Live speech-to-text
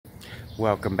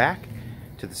Welcome back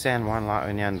to the San Juan La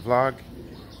Union vlog.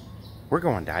 We're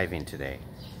going diving today.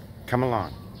 Come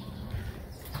along.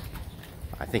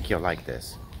 I think you'll like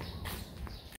this.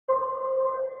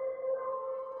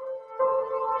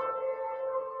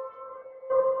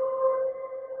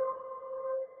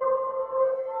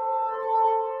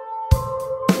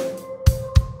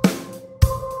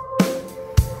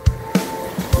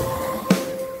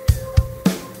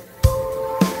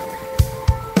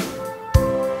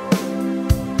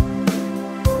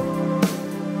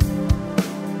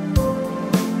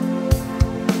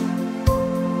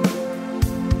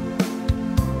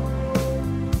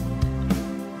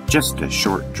 Just a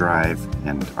short drive,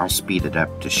 and I'll speed it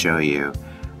up to show you.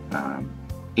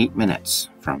 8 minutes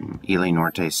from Ili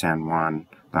Norte, San Juan,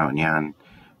 La Union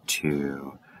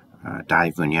to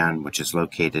Typhoon, which is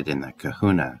located in the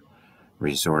Kahuna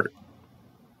Resort.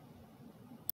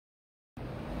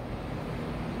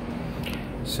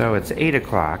 So it's 8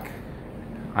 o'clock.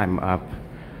 I'm up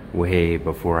way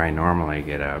before I normally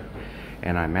get up,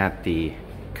 and I'm at the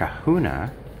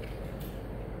Kahuna.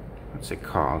 What's it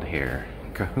called here?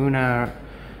 Kahuna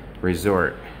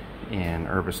Resort in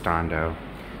Urbistando.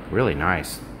 Really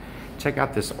nice. Check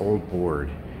out this old board.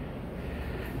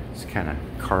 It's kind of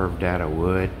carved out of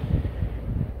wood.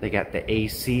 They got the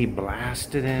AC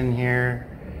blasted in here.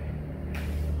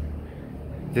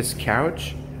 This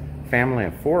couch, family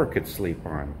of 4 could sleep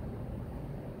on.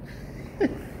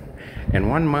 And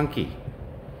 1 monkey.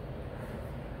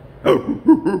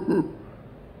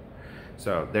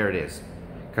 So there it is.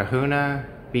 Kahuna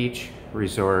Beach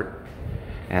Resort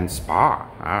and Spa.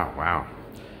 Oh, wow.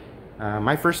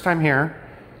 My first time here.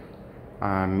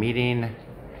 Meeting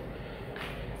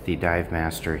the dive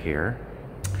master here.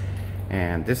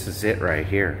 And this is it right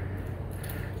here.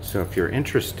 So if you're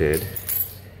interested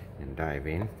in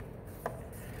diving,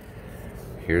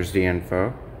 here's the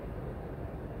info.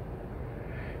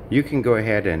 You can go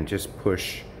ahead and just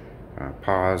push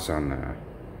pause on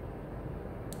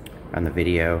the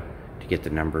video to get the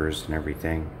numbers and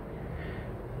everything.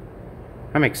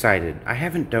 I'm excited. I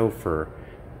haven't dove for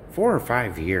 4 or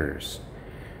 5 years,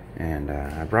 and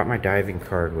I brought my diving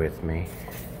card with me,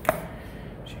 as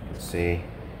you can see.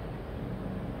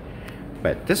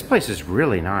 But this place is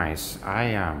really nice.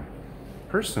 I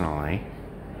personally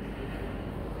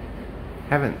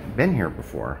haven't been here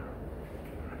before.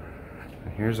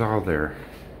 Here's all their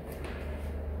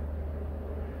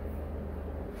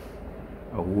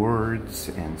awards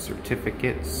and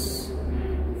certificates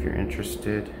if you're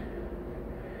interested.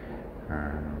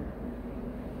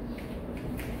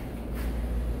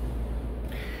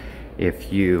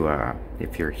 If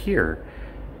you're here,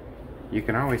 you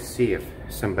can always see if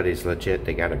somebody's legit.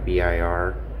 They got a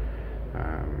BIR,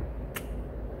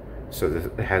 so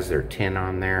that it has their tin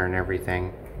on there and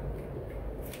everything.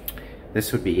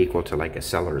 This would be equal to like a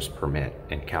seller's permit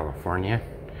in California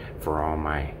for all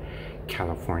my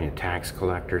California tax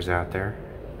collectors out there.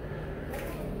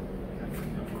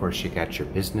 Of course, you got your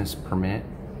business permit.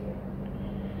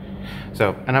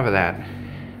 So enough of that.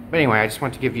 But anyway, I just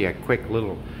want to give you a quick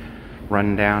little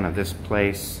rundown of this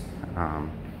place.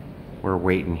 We're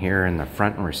waiting here in the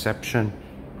front reception,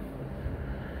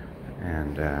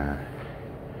 and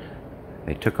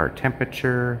they took our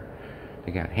temperature.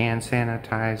 They got hand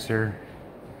sanitizer,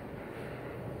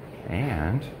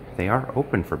 and they are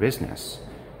open for business.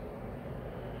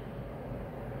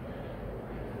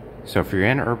 So if you're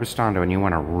in Urbistando and you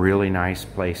want a really nice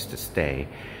place to stay,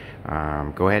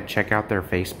 go ahead and check out their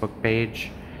Facebook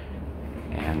page.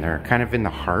 And they're kind of in the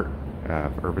heart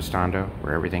of Urbistando,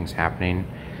 where everything's happening,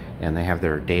 and they have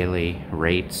their daily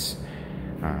rates.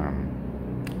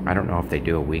 I don't know if they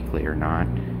do a weekly or not,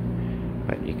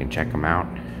 but you can check them out.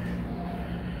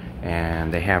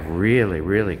 And they have really,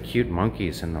 really cute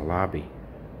monkeys in the lobby.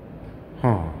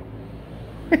 Oh.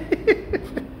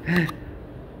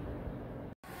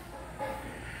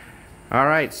 All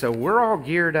right, so we're all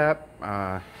geared up.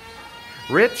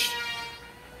 Rich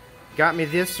got me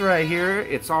this right here.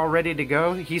 It's all ready to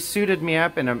go. He suited me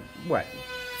up in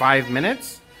 5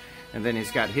 minutes? And then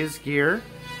he's got his gear.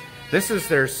 This is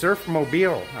their dive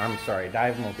mobile.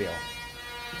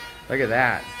 Look at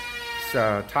that.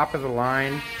 So top of the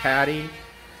line, Patty,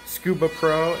 Scuba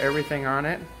Pro, everything on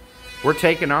it. We're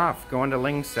taking off, going to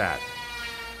Lingsat.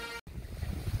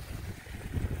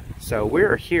 So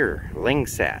we're here,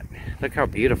 Lingsat. Look how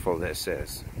beautiful this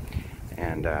is.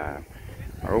 And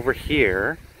over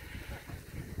here,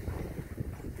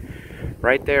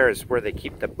 right there is where they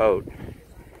keep the boat.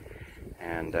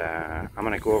 And I'm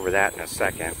going to go over that in a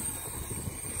second.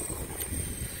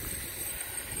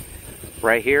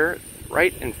 Right here,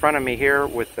 right in front of me here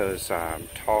with those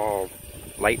tall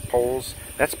light poles.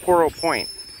 That's Poro Point.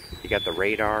 You got the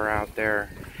radar out there.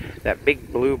 That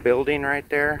big blue building right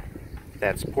there,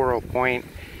 that's Poro Point.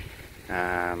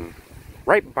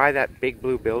 Right by that big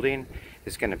blue building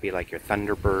is going to be like your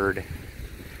Thunderbird.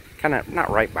 Kind of, not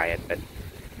right by it, but,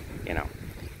 you know,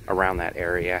 around that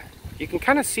area. You can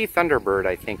kind of see Thunderbird,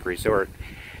 I think, Resort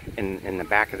in the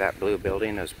back of that blue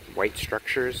building, those white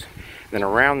structures. Then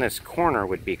around this corner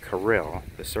would be Carrille,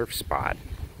 the surf spot.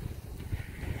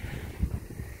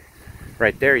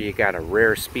 Right there you got a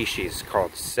rare species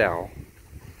called cell.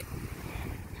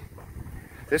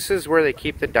 This is where they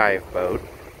keep the dive boat.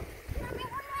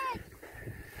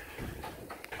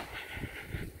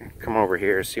 Come over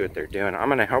here, see what they're doing. I'm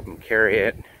gonna help them carry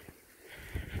it.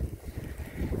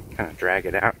 Kind of drag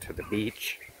it out to the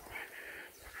beach.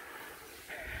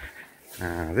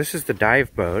 This is the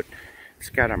dive boat. It's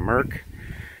got a Merc.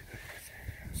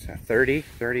 It's a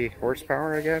 30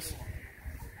 horsepower, I guess.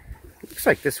 Looks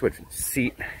like this would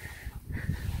seat,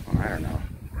 well, I don't know,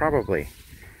 probably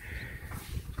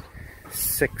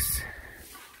 6.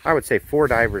 I would say 4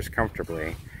 divers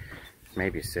comfortably,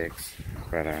 maybe 6.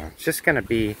 But it's just going to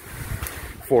be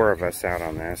 4 of us out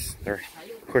on this. They're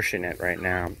pushing it right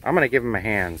now. I'm going to give them a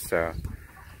hand, so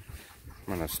I'm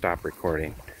going to stop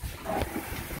recording.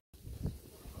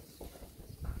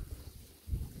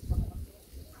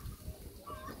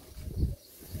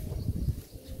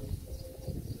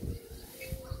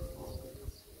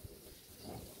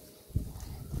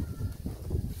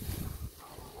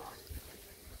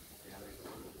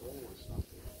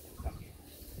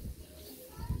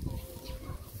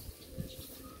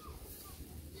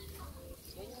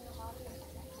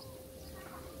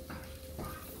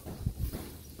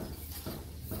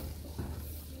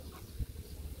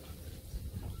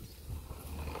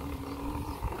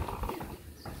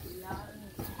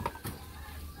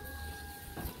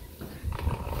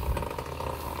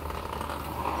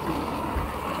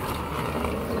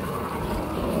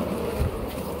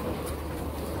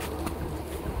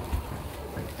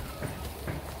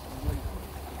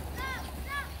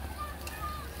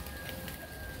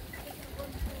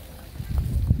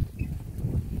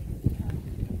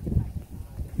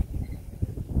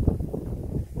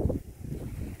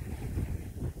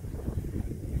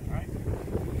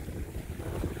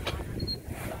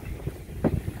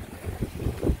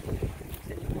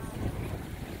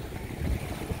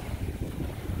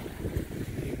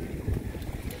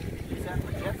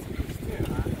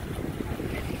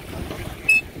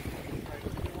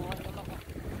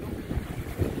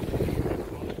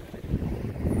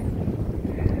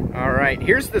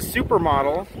 Here's the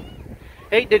supermodel.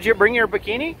 Hey, did you bring your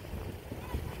bikini?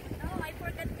 No, I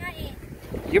forgot nga eh.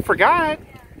 You forgot?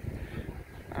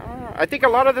 Yeah. I think a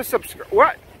lot of the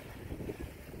What?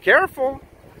 Careful.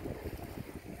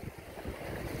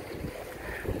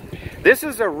 This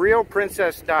is a real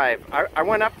princess dive. I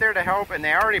went up there to help and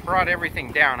they already brought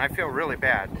everything down. I feel really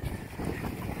bad.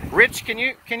 Rich, can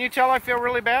you tell I feel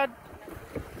really bad?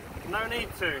 No need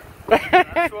to.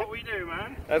 That's what we do,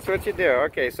 man. That's what you do.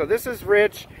 Okay, so this is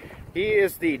Rich. He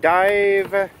is the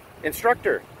dive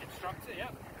instructor. Instructor,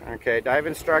 yep. Okay, dive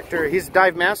instructor. He's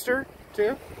dive master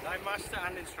too? Dive master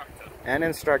and instructor. And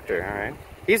instructor, all right.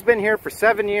 He's been here for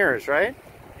 7 years, right?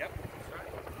 Yep, that's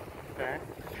right. Okay.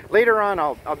 Later on,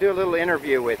 I'll do a little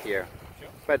interview with you. Sure.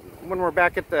 But when we're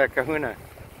back at the Kahuna.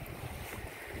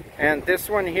 And this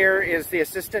one here is the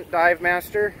assistant dive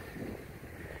master.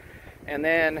 And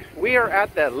then we are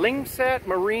at the Lingset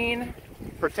Marine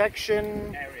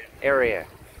Protection Area.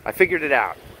 I figured it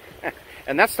out.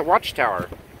 And that's the watchtower.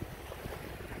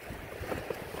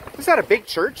 Is that a big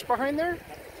church behind there?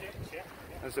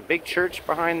 There's a big church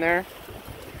behind there.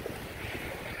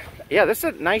 Yeah, this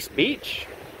is a nice beach.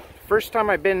 First time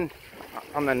I've been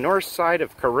on the north side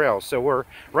of Carrille. So we're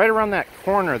right around that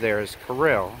corner there is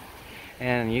Carrille.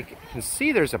 And you can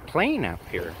see there's a plane up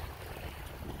here.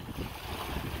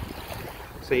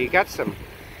 So you got some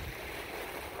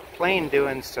plane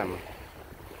doing some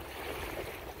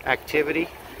activity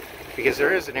because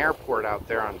there is an airport out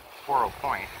there on Poro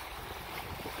Point.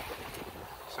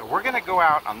 So we're going to go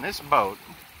out on this boat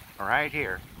right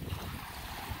here.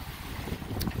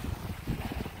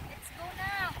 Let's go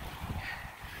now.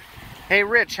 Hey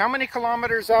Rich, how many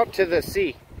kilometers out to the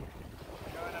sea?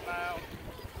 Going about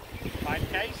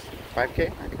 5Ks.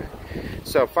 5K? Okay.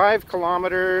 So 5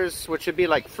 kilometers, which would be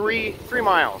like 3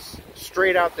 miles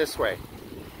straight out this way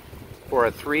for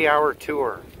a 3-hour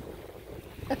tour.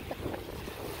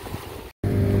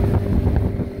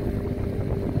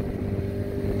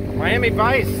 Miami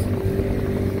Vice.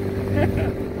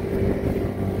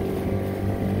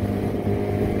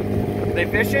 They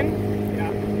fishing?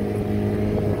 Yeah.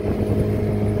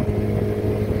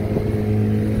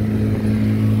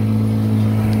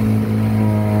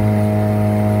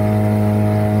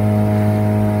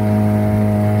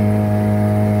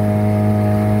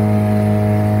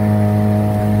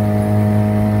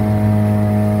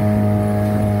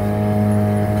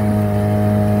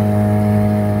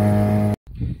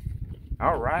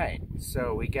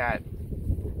 got,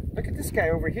 look at this guy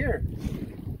over here.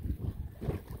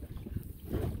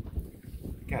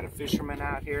 Got a fisherman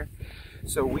out here.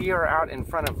 So we are out in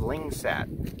front of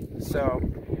Lingsat. So,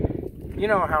 you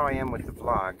know how I am with the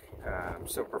vlog. I'm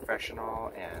so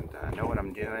professional and know what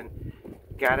I'm doing.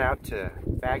 Got out to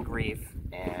Fag Reef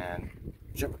and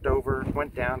jumped over,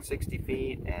 went down 60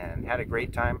 feet and had a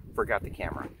great time. Forgot the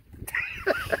camera.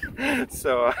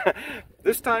 So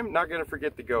this time, not gonna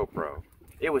forget the GoPro.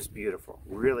 It was beautiful,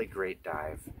 really great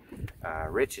dive.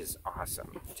 Rich is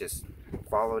awesome. Just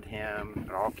followed him,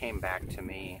 it all came back to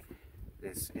me.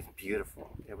 It's beautiful.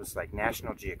 It was like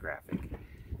National Geographic.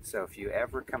 So if you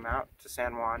ever come out to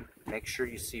San Juan, make sure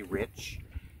you see Rich.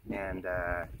 And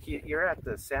you're at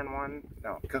the San Juan,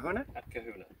 no, Kahuna? At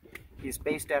Kahuna. He's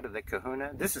based out of the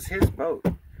Kahuna. This is his boat.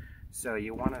 So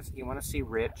you want to see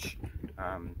Rich.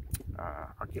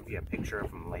 I'll give you a picture of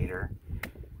him later.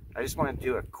 I just want to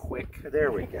do a quick,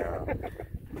 there we go.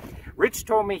 Rich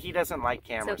told me he doesn't like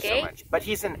cameras so much, but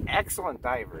he's an excellent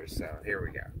diver, so here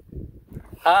we go.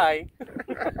 Hi.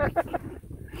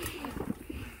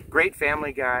 Great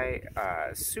family guy,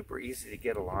 super easy to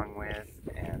get along with,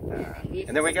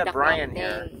 and then we got Brian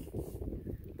here.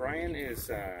 Brian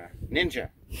is Ninja.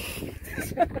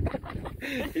 He's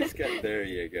got, there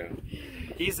you go.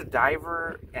 He's a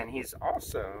diver and he's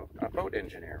also a boat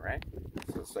engineer, right?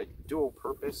 So it's like dual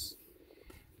purpose.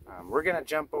 We're gonna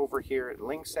jump over here at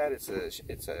Lingsat.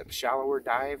 It's a shallower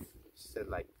dive. It's at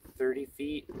like 30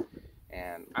 feet,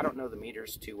 and I don't know the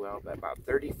meters too well, but about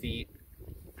 30 feet.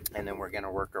 And then we're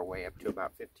gonna work our way up to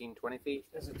about 15, 20 feet.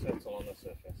 There's a turtle on the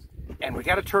surface. And we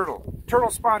got a turtle. Turtle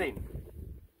spotting.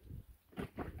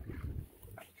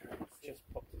 Just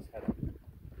popped his head up.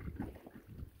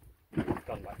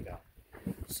 Gone back down.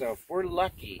 So if we're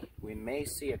lucky, we may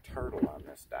see a turtle on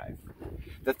this dive.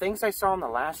 The things I saw on the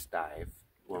last dive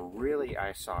were really,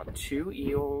 I saw 2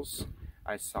 eels,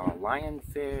 I saw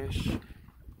lionfish,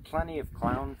 plenty of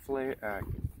clownfish,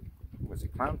 was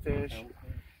it clownfish?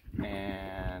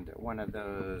 And one of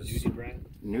those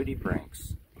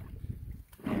nudibranchs.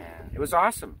 And it was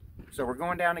awesome. So we're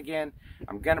going down again.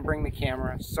 I'm gonna bring the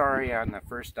camera. Sorry, on the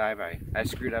first dive I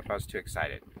screwed up. I was too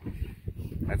excited.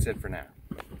 That's it for now.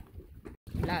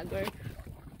 Lager.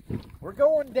 We're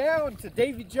going down to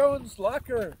Davy Jones'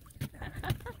 locker.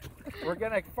 We're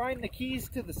gonna find the keys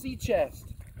to the sea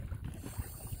chest.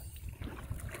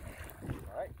 All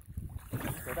right,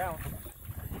 let's go down.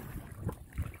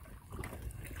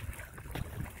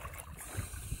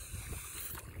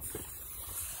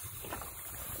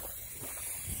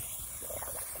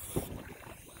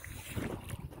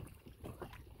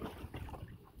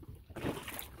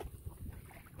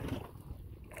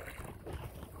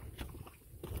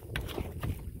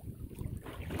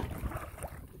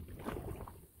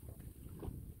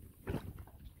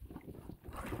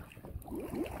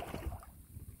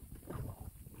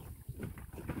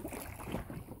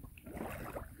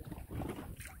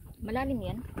 Malalim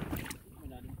yan?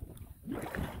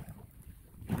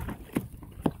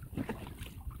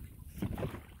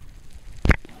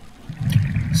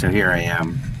 So here I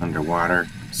am underwater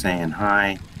saying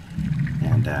hi,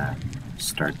 and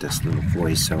start this little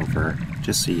voiceover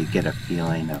just so you get a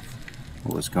feeling of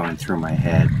what was going through my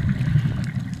head.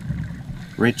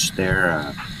 Rich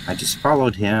there, I just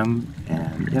followed him,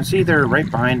 and it was either right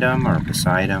behind him or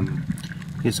beside him.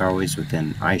 He's always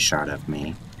within eye shot of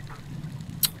me.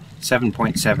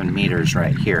 7.7 meters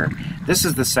right here. This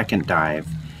is the second dive.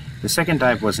 The second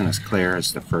dive wasn't as clear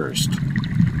as the first.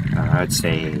 I'd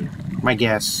say, my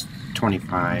guess,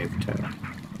 25 to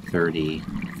 30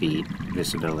 feet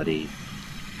visibility.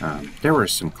 There were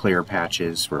some clear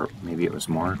patches where maybe it was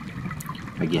more.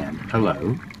 Again,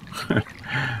 hello.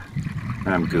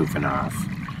 I'm goofing off.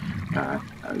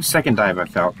 Second dive I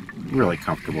felt really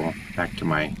comfortable, back to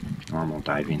my normal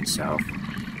diving self.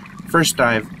 First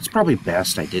dive, it's probably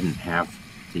best I didn't have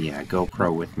the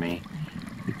GoPro with me,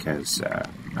 because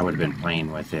I would have been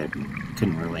playing with it and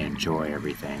couldn't really enjoy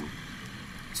everything.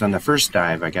 So on the first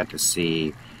dive I got to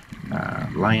see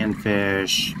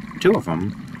lionfish, 2 of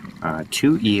them,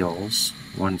 2 eels,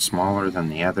 one smaller than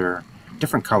the other,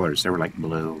 different colors, they were like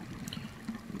blue,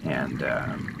 and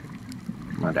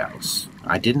what else?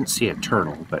 I didn't see a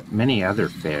turtle, but many other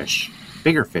fish,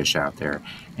 bigger fish out there.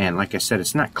 And like I said,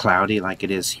 it's not cloudy like it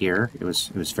is here. It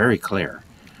was very clear.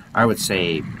 I would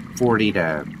say 40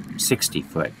 to 60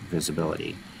 foot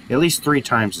visibility. At least 3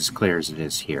 times as clear as it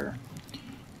is here.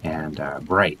 And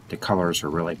bright. The colors are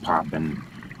really popping,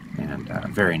 and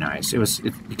very nice.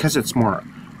 Because it's more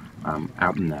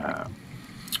out in the,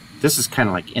 this is kind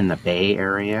of like in the bay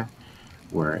area,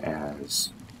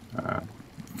 whereas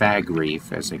Fag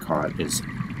Reef, as they call it, is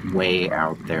way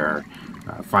out there,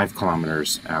 5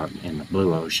 kilometers out in the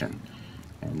blue ocean,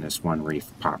 and this one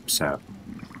reef pops up.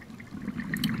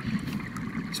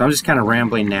 So I'm just kind of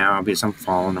rambling now because I'm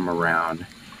following them around.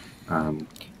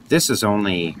 This is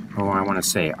only, I want to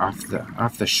say off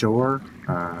the shore,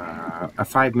 a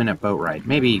 5-minute boat ride,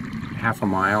 maybe half a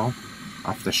mile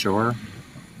off the shore,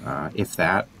 if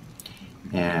that.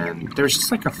 And there's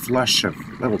just like a flush of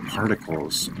little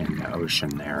particles in the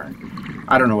ocean there.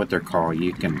 I don't know what they're called.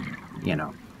 You can, you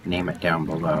know, name it down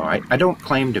below. I don't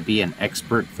claim to be an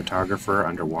expert photographer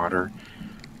underwater.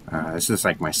 This is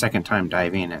like my second time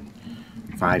diving in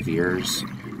 5 years,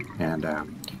 and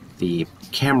the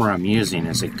camera I'm using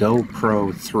is a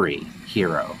GoPro 3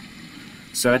 Hero,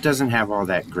 so it doesn't have all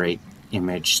that great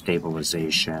image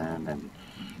stabilization, and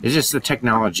it's just the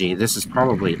technology. This is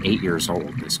probably 8 years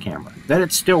old, this camera. That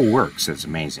it still works is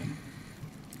amazing.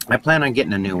 I plan on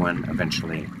getting a new one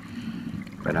eventually,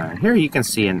 but here you can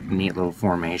see a neat little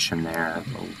formation there, a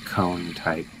little cone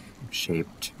type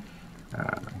shaped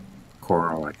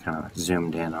coral I kind of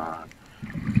zoomed in on.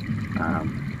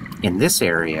 In this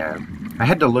area, I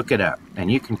had to look it up,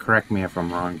 and you can correct me if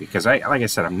I'm wrong, because like I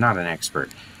said, I'm not an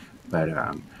expert, but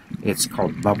it's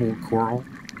called bubble coral.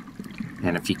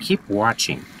 And if you keep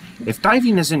watching, if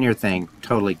diving isn't your thing,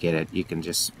 totally get it. You can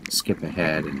just skip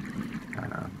ahead and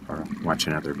or watch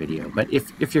another video. But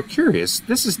if you're curious,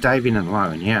 this is diving in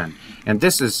La Union, and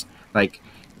this is like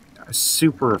a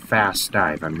super fast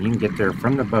dive. I mean, you can get there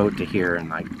from the boat to here in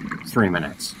like 3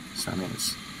 minutes. So I mean,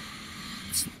 it's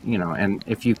you know, and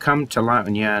if you come to La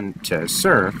Union to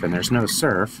surf and there's no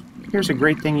surf, here's a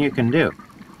great thing you can do.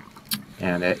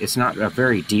 And it's not a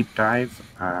very deep dive,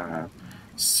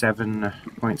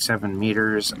 7.7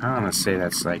 meters. I want to say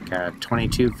that's like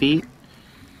 22 feet.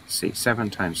 Let's see, 7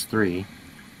 times 3,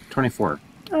 24.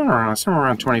 I don't know, somewhere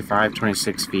around 25,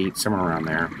 26 feet, somewhere around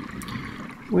there.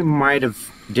 We might have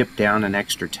dipped down an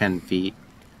extra 10 feet.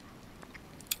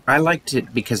 I liked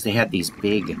it because they had these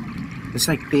big, it's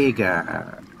like big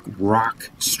rock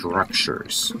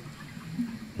structures,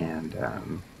 and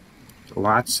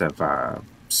lots of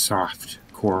soft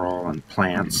coral and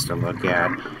plants to look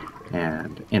at.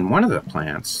 And in one of the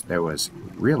plants there was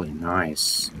really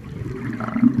nice,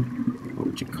 what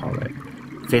would you call it,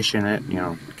 fish in it, you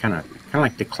know, kind of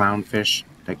like the clownfish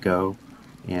that go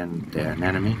in the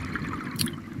anemone.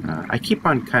 I keep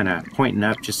on kind of pointing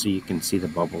up just so you can see the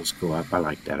bubbles go up. I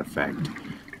like that effect.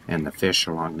 And the fish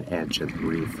along the edge of the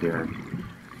reef here.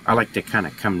 I like to kind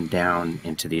of come down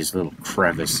into these little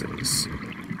crevices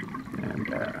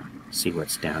and see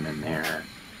what's down in there.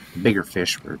 The bigger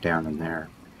fish were down in there.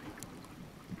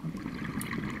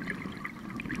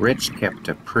 Rich kept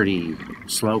a pretty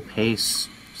slow pace,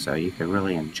 so you could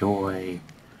really enjoy.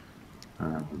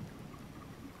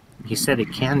 He said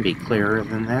it can be clearer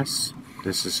than this.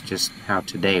 This is just how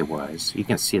today was. You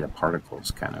can see the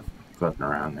particles kind of floating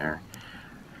around there.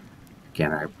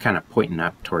 Again, I'm kind of pointing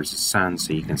up towards the sun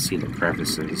so you can see the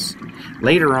crevices.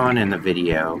 Later on in the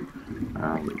video,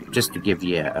 just to give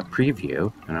you a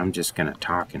preview, and I'm just going to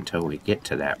talk until we get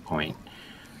to that point,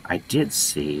 I did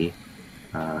see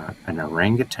an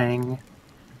orangutan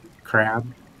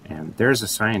crab, and there's a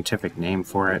scientific name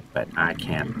for it, but I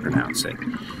can't pronounce it.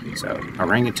 So,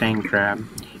 orangutan crab,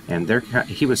 and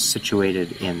he was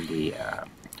situated in the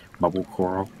bubble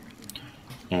coral,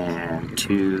 and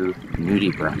 2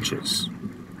 nudibranches.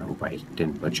 I hope I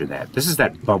didn't butcher that. This is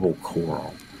that bubble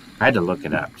coral. I had to look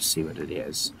it up to see what it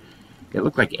is. It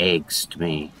looked like eggs to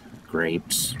me,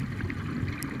 grapes.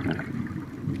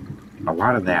 A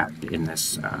lot of that in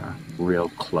this real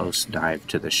close dive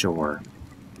to the shore.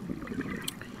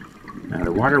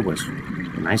 The water was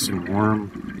nice and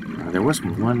warm. There was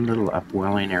one little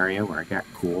upwelling area where I got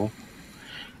cool.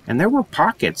 And there were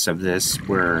pockets of this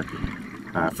where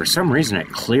for some reason it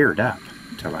cleared up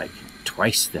to like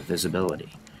twice the visibility.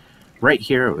 Right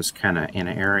here it was kind of in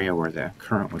an area where the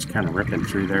current was kind of ripping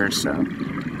through there, so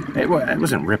it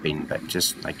wasn't ripping, but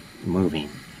just like moving.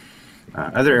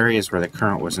 Other areas where the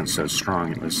current wasn't so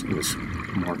strong, it was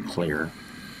more clear.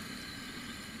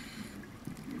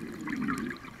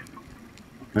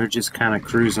 We're just kind of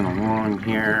cruising along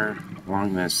here,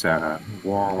 along this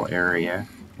wall area,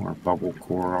 or bubble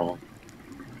coral.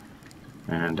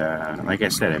 And like I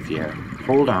said, if you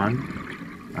hold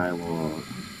on, I will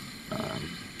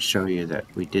show you that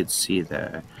we did see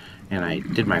and I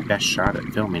did my best shot at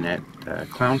filming it, the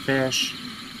clownfish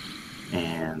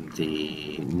and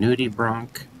the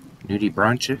nudibranch,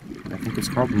 I think it's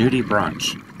called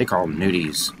nudibranch. They call them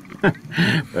nudies.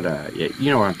 But yeah,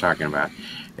 you know what I'm talking about.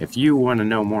 If you want to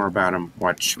know more about them,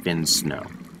 watch Finn Snow.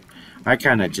 I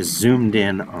kind of just zoomed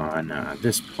in on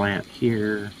this plant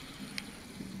here,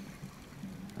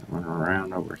 Went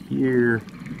around over here,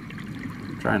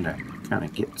 trying to kind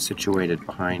of get situated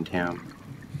behind him.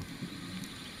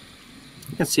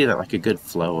 You can see that like a good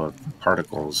flow of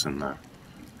particles in the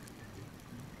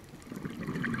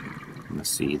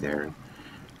sea there.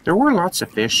 There were lots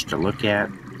of fish to look at.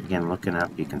 Again, looking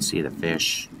up, you can see the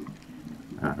fish.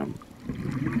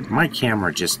 My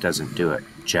camera just doesn't do it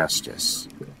justice.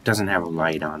 It doesn't have a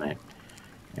light on it.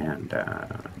 And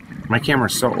my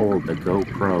camera's so old, the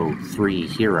GoPro 3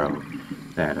 Hero,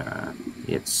 that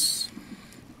it's,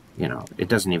 you know, it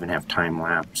doesn't even have time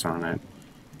lapse on it.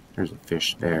 There's a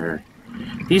fish there.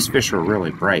 These fish were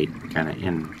really bright, kind of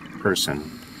in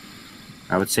person.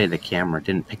 I would say the camera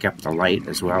didn't pick up the light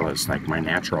as well as like my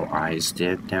natural eyes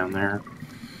did down there.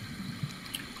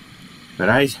 But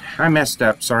I messed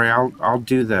up. Sorry, I'll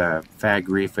do the fag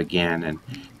reef again and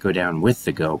go down with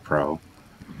the GoPro.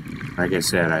 Like I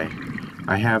said,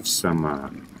 I have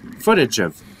some footage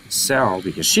of Cell,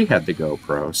 because she had the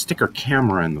GoPro, stick her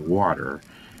camera in the water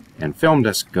and filmed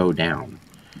us go down.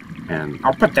 And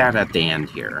I'll put that at the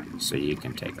end here so you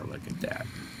can take a look at that.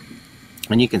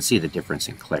 And you can see the difference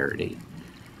in clarity.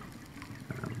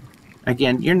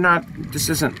 Again, you're not, this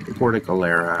isn't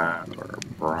Portogalera or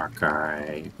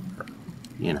Boracay, or,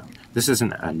 you know, this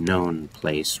isn't a known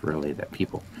place really that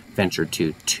people venture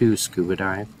to scuba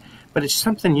dive, but it's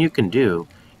something you can do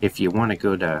if you want to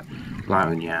go to La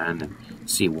Union and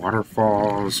see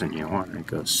waterfalls, and you want to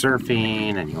go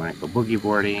surfing, and you want to go boogie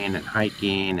boarding and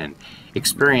hiking and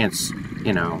experience,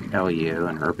 you know, LU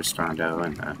and Herbistondo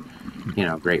and the, you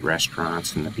know, great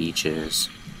restaurants and the beaches,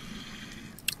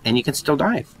 and you can still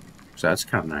dive. So that's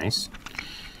kind of nice.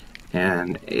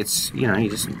 And it's, you know, you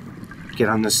just get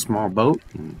on this small boat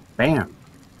and bam,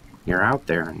 you're out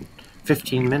there in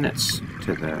 15 minutes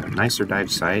to the nicer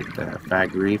dive site, the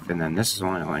Fag Reef, and then this is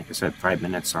only, like I said, 5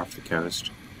 minutes off the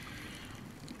coast.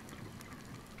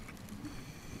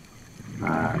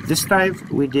 This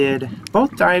dive we did,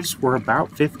 both dives were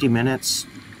about 50 minutes.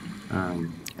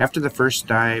 After the first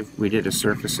dive, we did a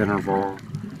surface interval.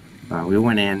 We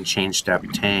went in, changed up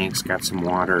tanks, got some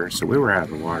water, so we were out of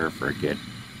the water for a good,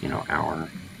 you know, hour.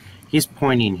 He's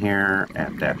pointing here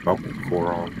at that bubble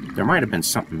coral. There might have been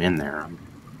something in there,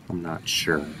 I'm not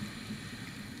sure.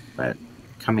 But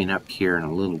coming up here in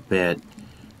a little bit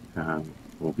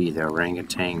will be the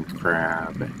orangutan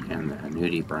crab and the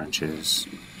nudibranches.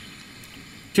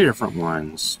 Two different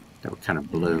ones that were kind of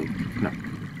blue, kind of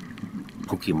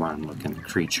Pokemon looking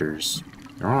creatures.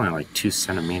 They're only like 2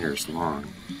 centimeters long.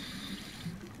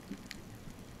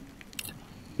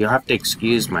 You'll have to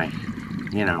excuse my,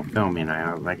 you know, filming.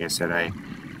 Like I said,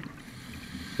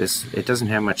 it doesn't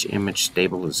have much image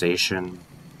stabilization,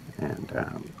 and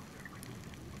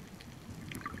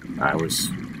I was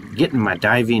getting my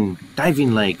diving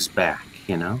legs back,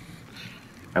 you know.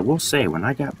 I will say, when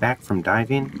I got back from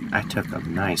diving, I took a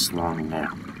nice long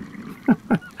nap.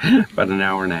 About an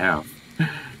hour and a half.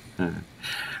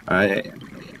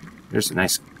 There's a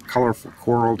nice colorful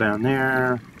coral down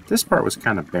there. This part was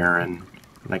kind of barren.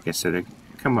 Like I said, I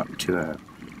come up to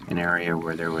an area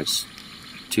where there was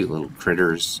 2 little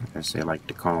critters, as they like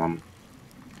to call them.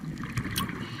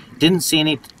 Didn't see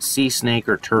any sea snake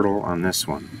or turtle on this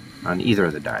one, on either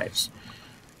of the dives.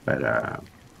 But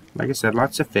like I said,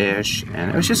 lots of fish,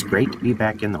 and it was just great to be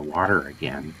back in the water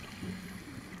again.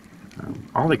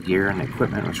 All the gear and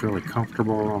equipment was really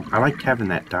comfortable. I liked having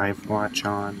that dive watch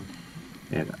on.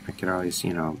 I could always,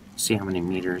 you know, see how many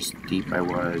meters deep I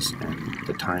was and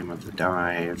the time of the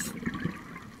dive.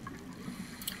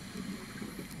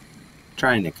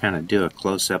 Trying to kind of do a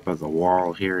close-up of the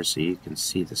wall here so you can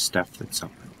see the stuff that's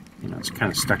up, you know, it's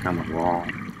kind of stuck on the wall.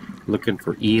 Looking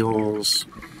for eels,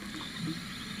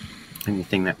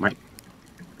 anything that might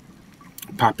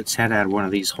pop its head out of one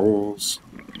of these holes.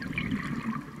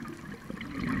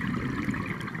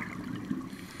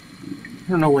 I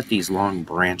don't know what these long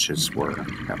branches were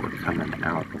that were coming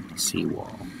out of the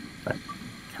seawall, but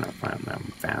I kind of found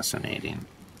them fascinating.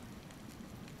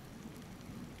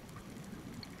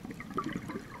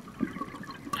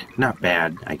 Not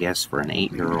bad, I guess, for an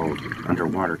 8-year-old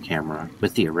underwater camera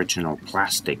with the original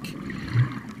plastic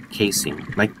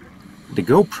casing. Like the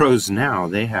GoPros now,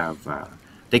 they have,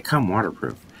 they come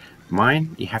waterproof.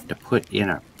 Mine, you have to put in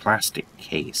a plastic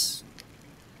case.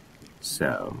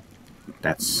 So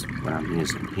that's what I'm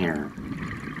using here.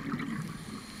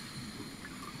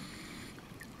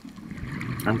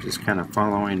 I'm just kind of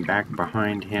following back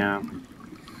behind him.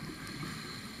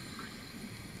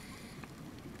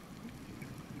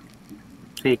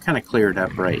 So you kind of cleared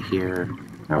up right here.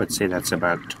 I would say that's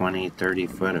about 20-30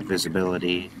 foot of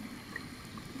visibility.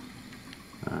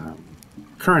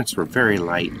 Currents were very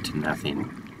light to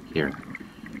nothing here.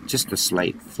 just a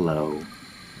slight flow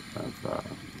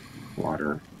of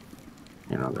water,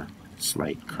 you know, the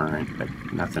slight current, but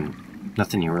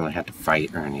nothing you really had to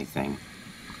fight or anything.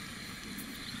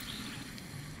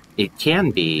 It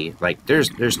can be like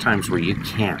there's times where you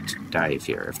can't dive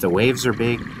here. If the waves are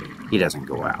big, he doesn't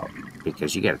go out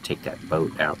because you got to take that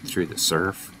boat out through the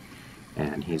surf.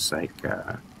 And he's like,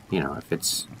 you know, if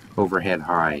it's overhead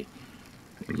high,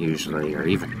 usually, or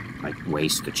even like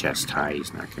waist to chest high,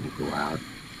 he's not going to go out.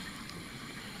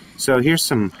 So here's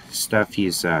some stuff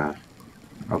he's,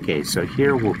 okay, so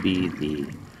here will be the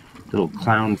little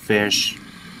clownfish,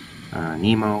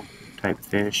 Nemo type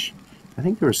fish. I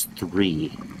think there was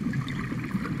 3,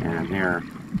 and they're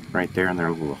right there in their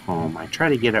little home. I try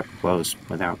to get up close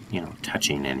without, you know,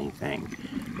 touching anything.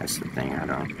 That's the thing, I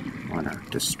don't want to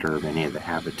disturb any of the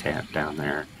habitat down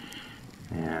there.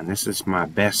 And this is my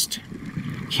best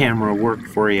camera work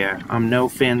for you. I'm no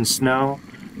Finn Snow,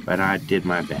 but I did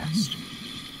my best.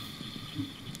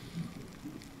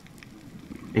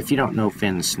 If you don't know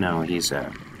Finn Snow, he's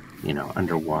a, you know,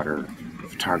 underwater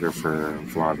photographer,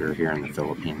 vlogger here in the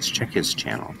Philippines. Check his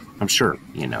channel. I'm sure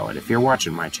you know it. If you're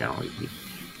watching my channel, you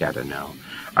gotta know.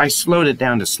 I slowed it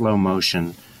down to slow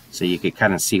motion so you could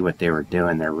kind of see what they were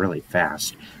doing. They're really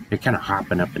fast. They're kind of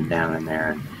hopping up and down in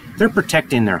there. They're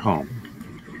protecting their home.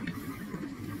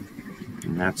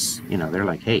 And that's, you know, they're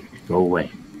like, hey, go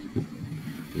away.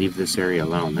 Leave this area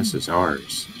alone. This is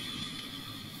ours.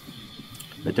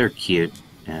 But they're cute,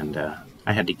 and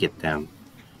I had to get them.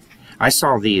 I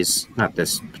saw these, not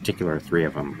this particular 3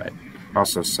 of them, but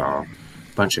also saw a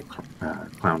bunch of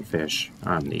clownfish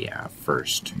on the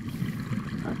first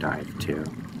dive too.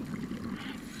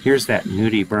 Here's that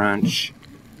Nudibranch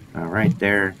right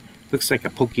there. Looks like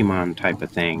a Pokemon type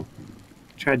of thing.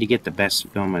 Tried to get the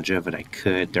best filmage of it I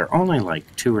could. They're only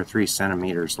like 2 or 3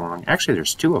 centimeters long. Actually,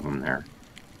 there's 2 of them there.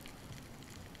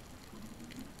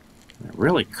 They're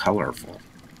really colorful.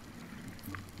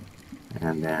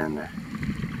 And then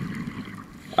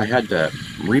I had to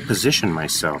reposition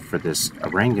myself for this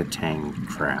orangutan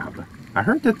crab. I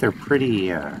heard that they're pretty,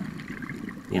 you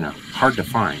know, hard to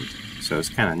find. So it's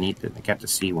kind of neat that I got to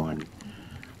see one.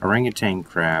 Orangutan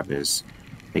crab is,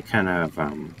 they kind of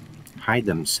hide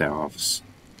themselves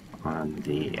on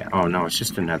the, oh no, it's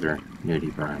just another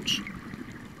nudibranch.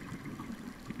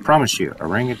 Promise you,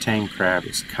 orangutan crab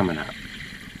is coming up.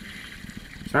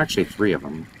 There's actually 3 of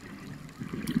them.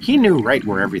 He knew right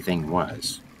where everything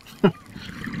was. You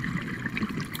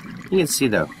can see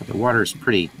the water is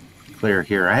pretty clear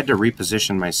here. I had to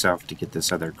reposition myself to get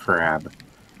this other crab.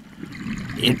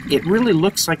 It really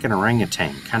looks like an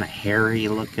orangutan, kind of hairy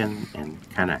looking, and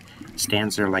kind of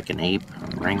stands there like an ape,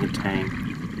 an orangutan.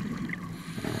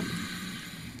 And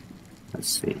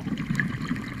let's see.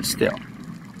 Still,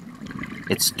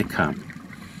 it's to come.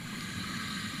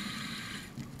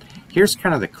 Here's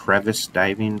kind of the crevice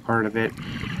diving part of it.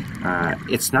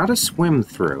 It's not a swim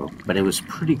through, but it was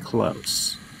pretty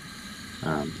close.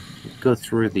 Go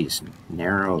through these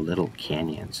narrow little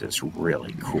canyons is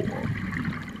really cool.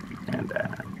 And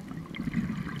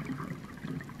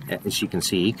as you can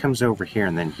see, he comes over here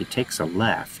and then he takes a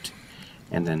left,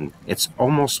 and then it's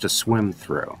almost a swim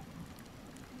through.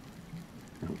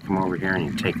 Come over here and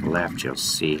you take a left, you'll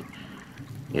see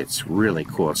it's really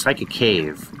cool. It's like a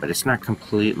cave, but it's not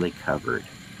completely covered.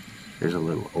 There's a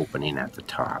little opening at the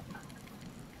top.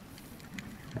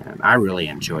 And I really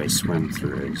enjoy swim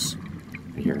throughs.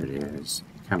 Here it is.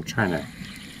 I'm trying to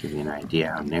give you an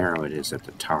idea how narrow it is at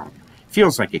the top.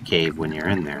 Feels like a cave when you're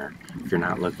in there, if you're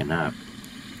not looking up.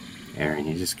 There, and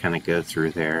you just kind of go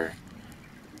through there.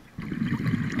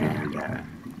 And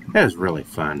that was really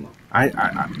fun.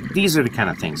 These are the kind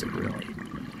of things that really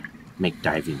make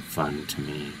diving fun to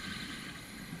me.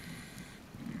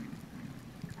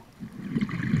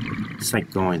 It's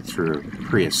like going through a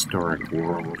prehistoric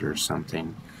world or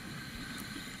something.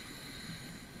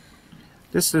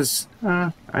 This is,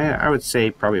 I would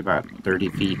say, probably about 30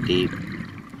 feet deep.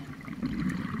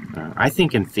 I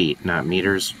think in feet, not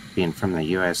meters, being from the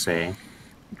USA.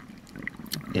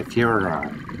 If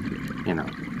you're, you know,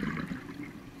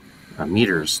 a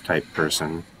meters type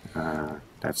person,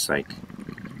 that's like,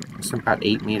 it's about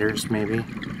 8 meters maybe,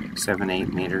 7,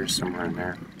 8 meters, somewhere in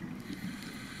there.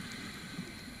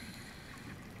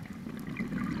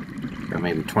 Or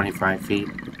maybe 25 feet.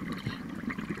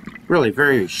 Really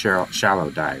very shallow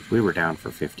dive. We were down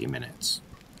for 50 minutes.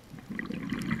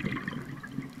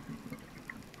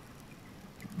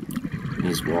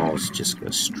 These walls just go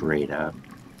straight up.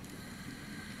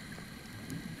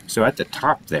 So at the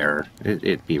top there,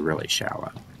 it'd be really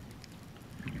shallow.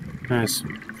 There's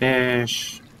some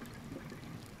fish.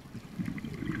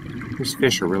 These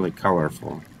fish are really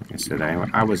colorful. I said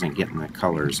I wasn't getting the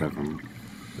colors of them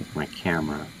with my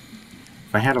camera.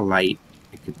 If I had a light,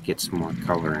 I could get some more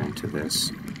color into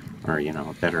this, or you know,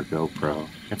 a better GoPro.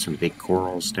 Got some big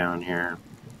corals down here.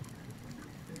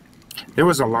 There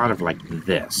was a lot of like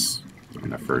this in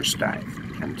the first dive,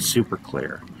 and super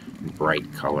clear,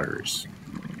 bright colors.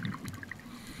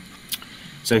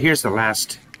 So here's the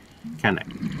last kind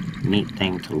of neat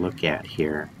thing to look at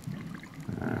here.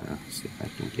 Let's see if I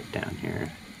can get down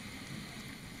here.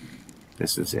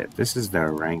 This is it. This is the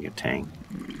orangutan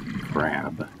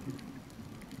crab.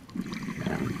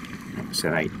 And like I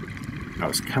said, I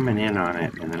was coming in on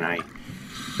it, and then I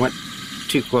went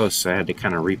too close, so I had to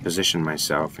kind of reposition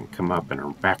myself and come up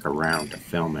and back around to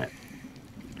film it.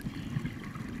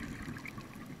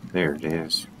 There it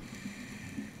is.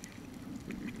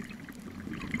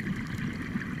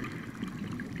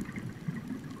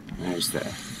 There's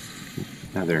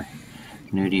another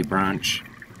Nudibranch.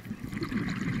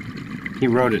 He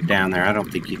wrote it down there. I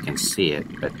don't think you can see it,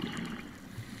 but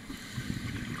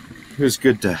it was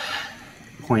good to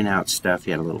point out stuff.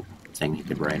 He had a little thing he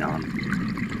could write on.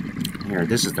 Here,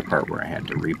 this is the part where I had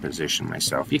to reposition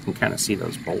myself. You can kind of see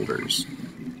those boulders.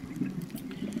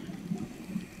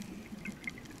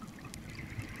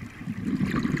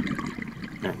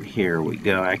 And here we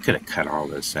go. I could have cut all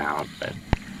this out, but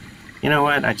you know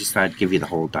what? I just thought I'd give you the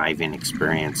whole diving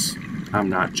experience. I'm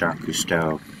not Jacques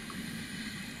Cousteau.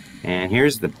 And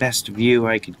here's the best view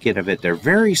I could get of it. They're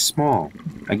very small.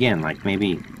 Again, like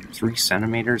maybe 3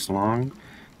 centimeters long.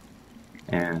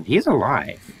 And he's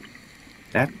alive.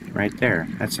 That right there,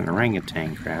 that's an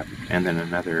orangutan crab. And then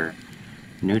another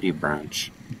Nudibranch.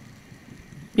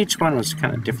 Each one was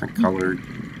kind of different colored.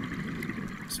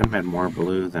 Some had more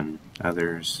blue than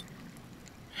others.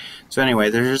 So anyway,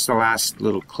 there's just the last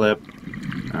little clip.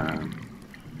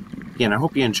 Again, I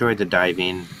hope you enjoyed the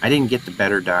diving. I didn't get the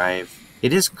better dive.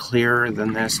 It is clearer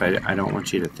than this. I don't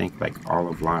want you to think like all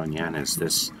of La Union is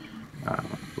this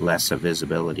less of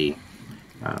visibility.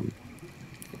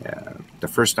 The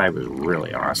first dive was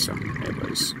really awesome. It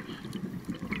was,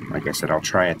 like I said, I'll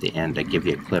try at the end to give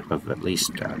you a clip of at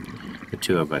least the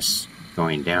two of us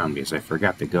going down, because I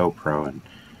forgot the GoPro,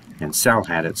 and Sel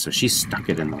had it, so she stuck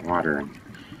it in the water and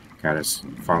got us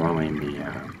following the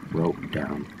rope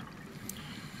down.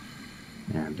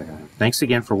 And thanks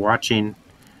again for watching,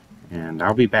 and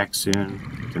I'll be back soon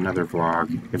with another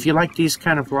vlog. If you like these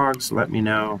kind of vlogs, let me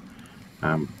know.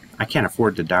 I can't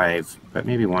afford to dive, but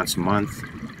maybe once a month.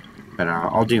 But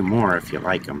I'll do more if you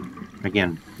like them.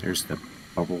 Again, there's the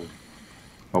bubble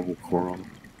coral.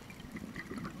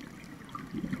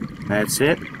 That's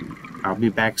it. I'll be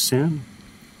back soon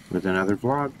with another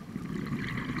vlog.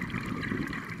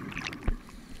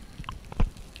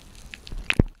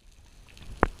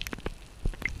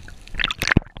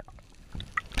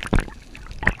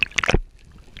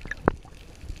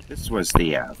 This was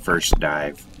the first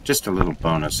dive. Just a little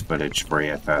bonus footage for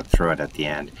you. I thought I'd throw it at the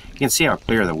end. You can see how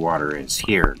clear the water is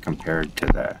here compared to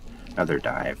the other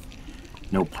dive.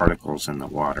 No particles in the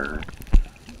water.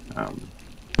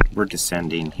 We're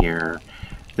descending here.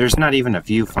 There's not even a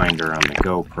viewfinder on the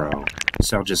GoPro,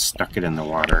 so I just stuck it in the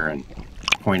water and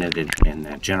pointed it in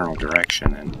that general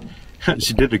direction. And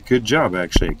she did a good job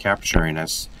actually of capturing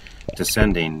us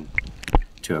descending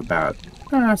to about,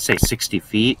 I'd say 60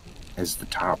 feet is the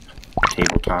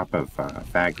tabletop of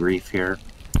Fag Reef here.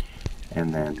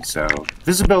 And then so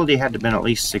visibility had to have been at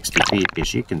least 60 feet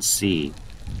because you can see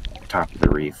the top of the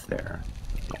reef there.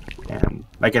 And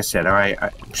like I said, I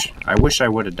wish I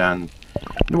would have done,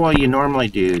 well, you normally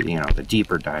do, you know, the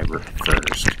deeper diver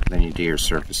first, then you do your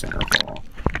surface interval,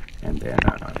 and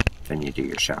then you do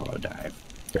your shallow dive.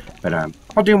 But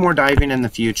I'll do more diving in the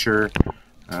future.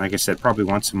 Like I said, probably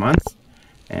once a month.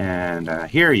 And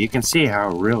here you can see how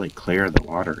really clear the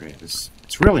water is.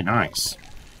 It's really nice.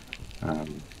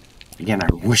 Again,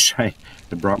 I wish I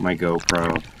had brought my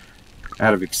GoPro.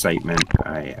 Out of excitement,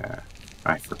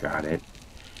 I forgot it.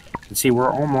 And see, we're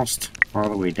almost all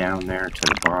the way down there to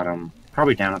the bottom.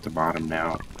 Probably down at the bottom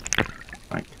now.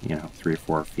 Like, you know, 3 or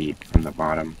 4 feet from the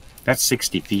bottom. That's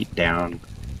 60 feet down.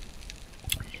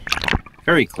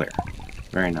 Very clear.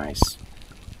 Very nice.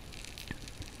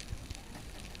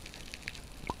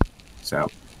 So,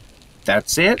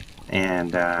 that's it.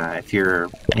 And if you're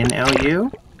in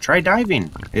LU, try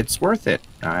diving. It's worth it.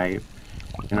 You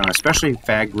know, especially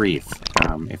Fag Reef.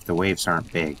 If the waves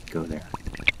aren't big, go there.